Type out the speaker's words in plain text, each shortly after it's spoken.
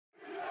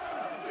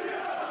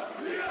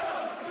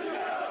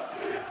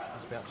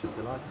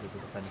absolutely delighted as a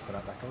defender for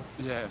that record.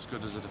 Yeah, it's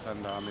good as a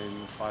defender. I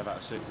mean, 5 out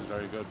of 6 is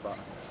very good, but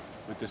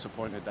we're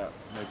disappointed that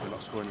maybe we're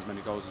not scoring as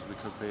many goals as we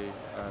could be,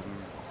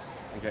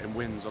 and getting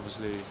wins.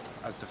 Obviously,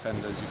 as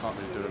defenders, you can't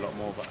really do a lot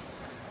more, but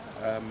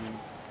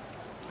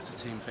it's a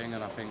team thing,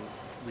 and I think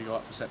we go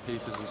up for set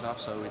pieces and stuff,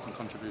 so we can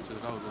contribute to the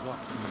goals as well.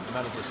 The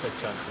manager said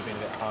chances have been a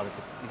bit harder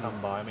to come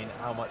by. I mean,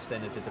 how much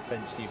then as a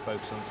defence do you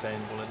focus on saying,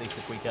 well, at least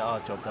if we get our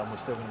job done, we're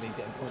still going to be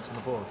getting points on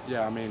the board?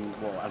 Yeah, I mean,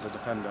 well, as a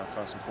defender,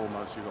 first and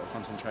foremost, you've got to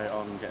concentrate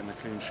on getting a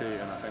clean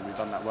sheet, and I think we've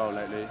done that well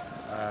lately.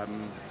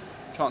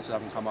 Chances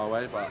haven't come our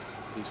way, but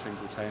these things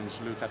will change.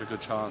 Luke had a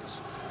good chance.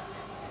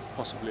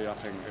 Possibly, I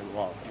think,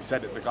 well, he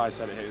said it, the guy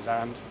said it hit his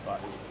hand,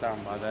 but it was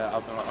down by there.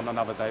 On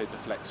another day, it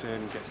deflects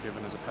in, gets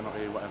given as a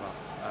penalty, whatever.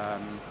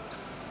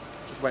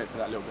 Just wait for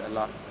that little bit of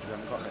luck, which we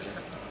haven't got lately.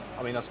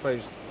 I mean, I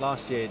suppose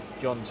last year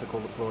John took all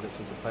the plaudits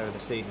as the player of the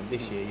season.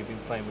 This year you've been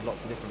playing with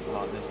lots of different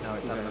partners. Now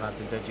it's Anaman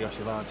and Deji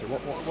Oshivanti.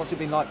 What's it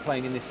been like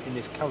playing in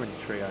this current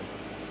trio?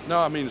 No,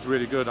 I mean, it's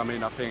really good. I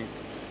mean, I think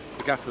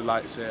the gaffer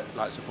likes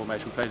the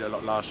formation. We played it a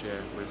lot last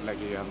year with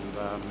Leggy and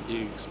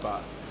Eags,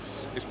 but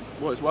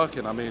it's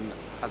working. I mean,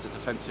 as a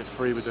defensive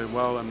three, we're doing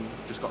well, and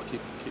just got to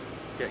keep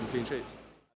getting clean sheets.